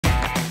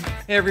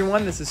Hey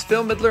everyone, this is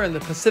Phil Midler in the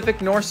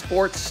Pacific North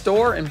Sports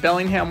Store in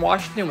Bellingham,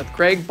 Washington with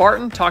Greg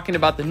Barton talking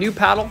about the new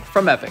paddle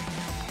from Epic.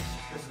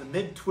 This is the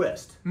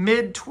mid-twist.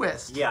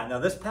 Mid-twist. Yeah, now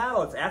this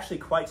paddle is actually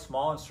quite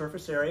small in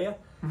surface area.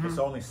 It's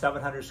only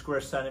 700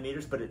 square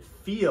centimeters, but it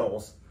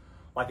feels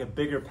like a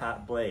bigger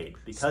blade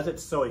because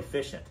it's so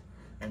efficient.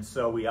 And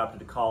so we opted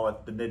to call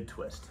it the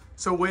mid-twist.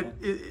 So would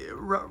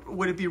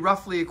it be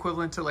roughly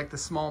equivalent to like the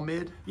small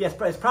mid? Yes,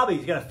 but it's probably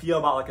going to feel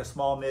about like a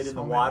small mid in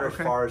the water okay.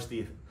 As far as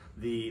the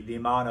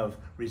amount of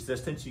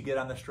resistance you get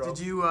on the stroke.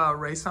 Did you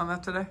race on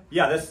that today?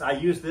 Yeah, I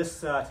used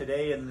this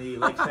today in the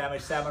Lake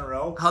Sammamish Salmon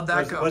Row. How'd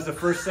that go? Was the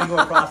first single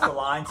across the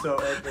line, so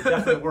it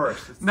definitely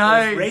works. It's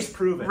race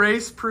proven.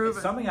 Race proven.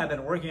 It's something I've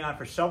been working on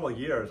for several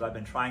years. I've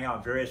been trying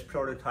out various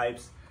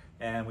prototypes,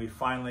 and we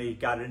finally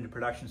got it into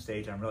production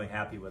stage. I'm really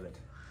happy with it.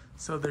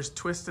 So there's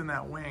twist in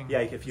that wing. Yeah,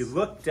 if you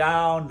look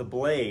down the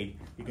blade,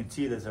 you can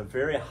see there's a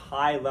very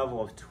high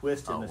level of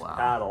twist in this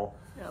paddle.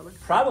 Yeah,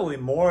 probably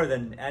more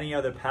than any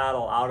other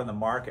paddle out in the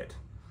market.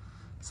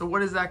 So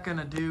what is that going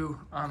to do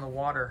on the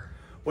water?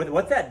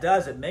 What that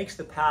does, it makes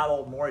the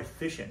paddle more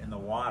efficient in the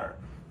water.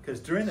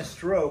 Because during the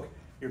stroke,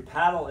 your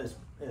paddle is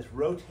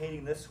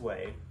rotating this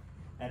way,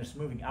 and it's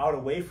moving out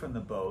away from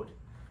the boat.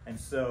 And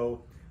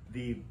so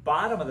the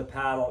bottom of the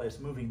paddle is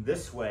moving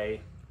this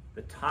way,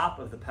 the top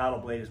of the paddle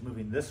blade is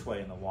moving this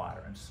way in the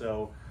water. And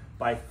so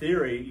by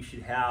theory, you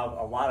should have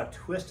a lot of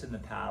twist in the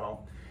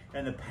paddle.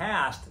 In the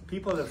past,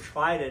 people that have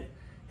tried it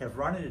have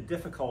run into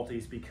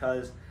difficulties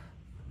because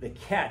the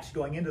catch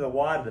going into the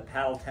water, the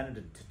paddle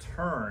tended to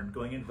turn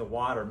going into the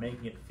water,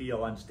 making it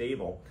feel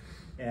unstable.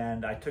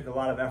 And I took a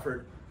lot of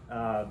effort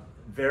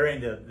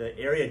varying the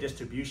area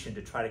distribution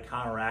to try to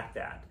counteract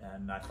that.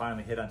 And I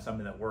finally hit on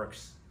something that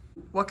works.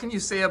 What can you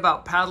say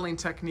about paddling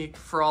technique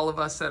for all of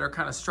us that are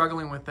kind of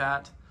struggling with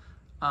that?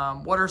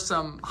 What are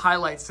some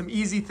highlights, some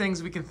easy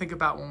things we can think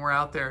about when we're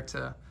out there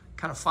to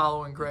kind of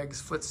follow in Greg's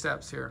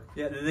footsteps here?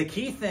 Yeah, the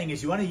key thing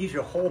is you want to use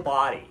your whole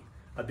body.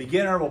 A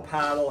beginner will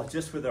paddle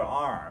just with their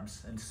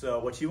arms. And so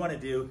what you want to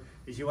do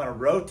is you want to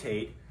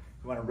rotate.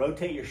 You want to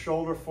rotate your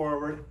shoulder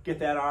forward, get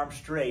that arm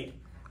straight.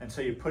 And so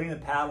you're putting the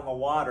paddle in the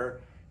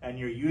water and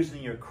you're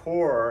using your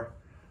core,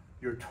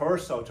 your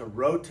torso to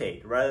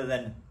rotate. Rather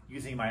than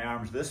using my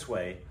arms this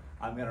way,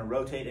 I'm going to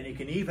rotate. And you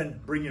can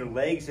even bring your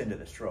legs into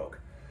the stroke.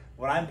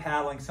 When I'm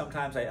paddling,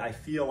 sometimes I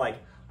feel like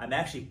I'm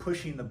actually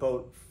pushing the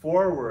boat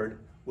forward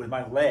with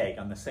my leg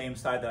on the same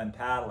side that I'm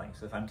paddling.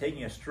 So if I'm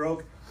taking a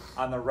stroke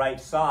on the right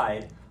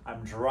side,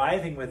 I'm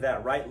driving with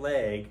that right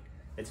leg.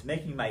 It's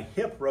making my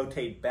hip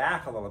rotate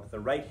back a little bit. The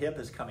right hip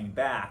is coming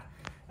back,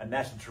 and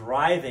that's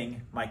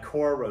driving my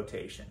core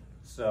rotation.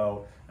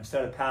 So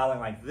instead of paddling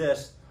like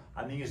this,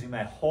 I'm using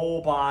my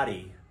whole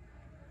body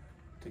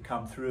to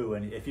come through.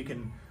 And if you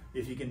can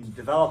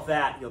develop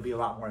that, you'll be a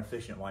lot more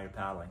efficient while you're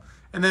paddling.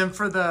 And then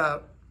for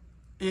the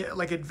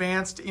like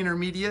advanced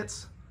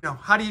intermediates,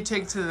 how do you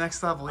take it to the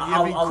next level? A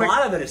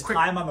lot of it is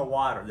time on the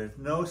water. There's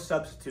no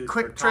substitute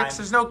for time. Tricks.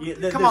 There's no.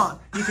 Come on.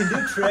 You can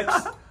do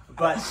tricks,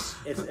 but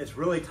it's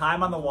really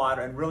time on the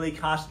water and really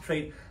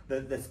concentrate.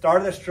 The start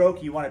of the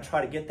stroke, you want to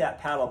try to get that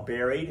paddle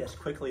buried as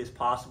quickly as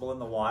possible in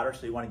the water.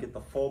 So you want to get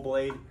the full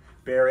blade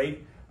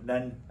buried, and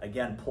then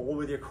again pull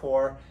with your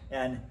core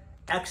and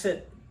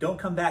exit. Don't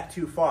come back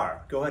too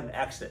far. Go ahead and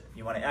exit.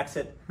 You want to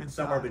exit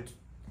somewhere, but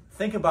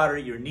think about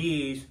it at your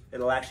knees.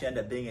 It'll actually end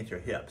up being at your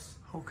hips.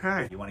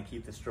 Okay. You want to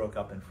keep the stroke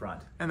up in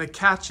front. And the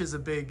catch is a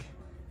big...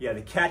 Yeah,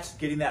 the catch is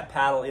getting that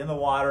paddle in the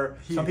water.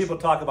 Huge. Some people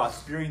talk about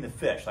spearing the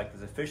fish, like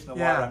there's a fish in the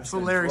water. I'm just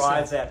going to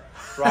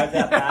drive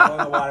that paddle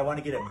in the water. I want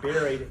to get it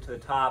buried to the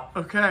top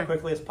as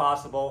quickly as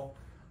possible.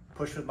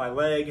 Push with my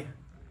leg,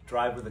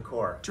 drive with the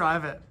core.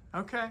 Drive it.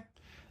 Okay.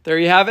 There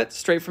you have it,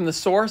 straight from the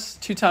source,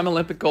 two-time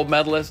Olympic gold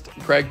medalist,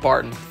 Greg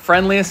Barton.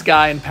 Friendliest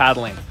guy in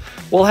paddling.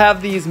 We'll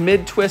have these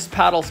mid-twist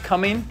paddles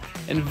coming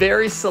in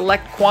very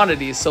select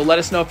quantities, so let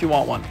us know if you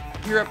want one.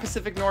 Here at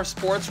Pacific North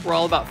Sports, we're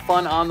all about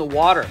fun on the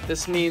water.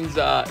 This means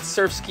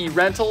surf ski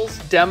rentals,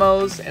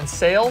 demos, and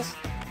sales,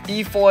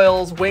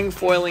 e-foils, wing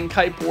foiling,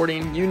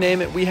 kiteboarding, you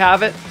name it, we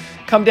have it.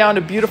 Come down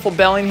to beautiful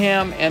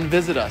Bellingham and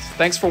visit us.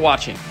 Thanks for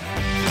watching.